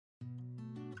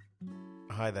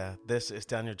Hi there, this is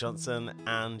Daniel Johnson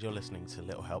and you're listening to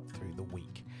Little Help Through the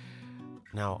Week.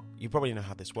 Now, you probably know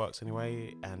how this works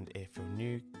anyway, and if you're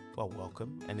new, well,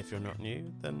 welcome, and if you're not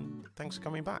new, then thanks for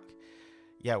coming back.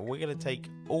 Yeah, we're going to take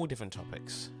all different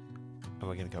topics and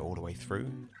we're going to go all the way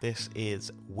through. This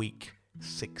is week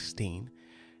 16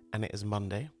 and it is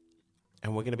Monday,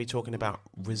 and we're going to be talking about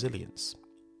resilience.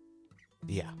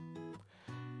 Yeah,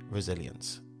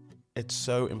 resilience. It's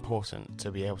so important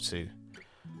to be able to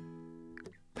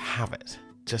have it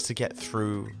just to get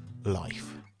through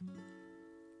life.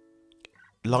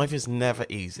 Life is never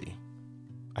easy.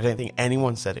 I don't think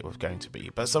anyone said it was going to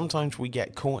be, but sometimes we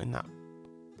get caught in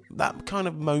that kind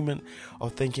of moment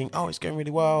of thinking, oh, it's going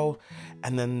really well,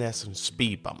 and then there's some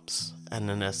speed bumps, and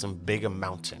then there's some bigger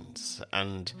mountains,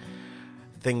 and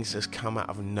things just come out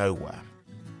of nowhere,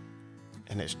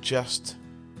 and it's just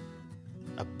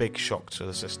a big shock to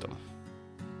the system.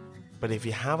 But if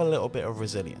you have a little bit of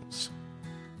resilience,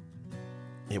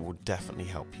 it will definitely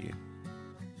help you.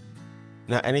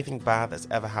 Now, anything bad that's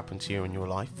ever happened to you in your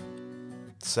life,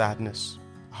 sadness,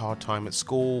 hard time at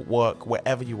school, work,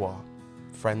 wherever you are,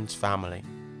 friends, family,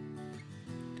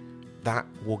 that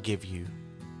will give you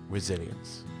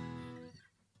resilience.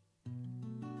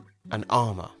 An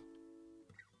armor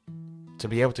to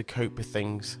be able to cope with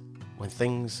things when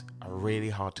things are really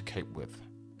hard to cope with.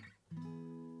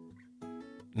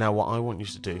 Now, what I want you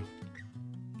to do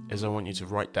is I want you to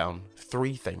write down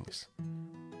 3 things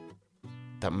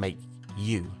that make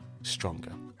you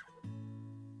stronger,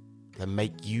 that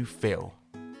make you feel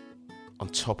on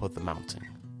top of the mountain,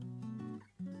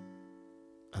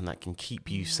 and that can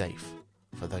keep you safe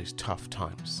for those tough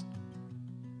times.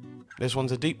 This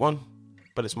one's a deep one,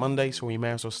 but it's Monday, so we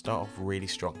may as well start off really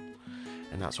strong,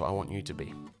 and that's what I want you to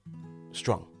be.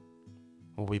 Strong.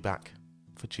 We'll be back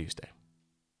for Tuesday.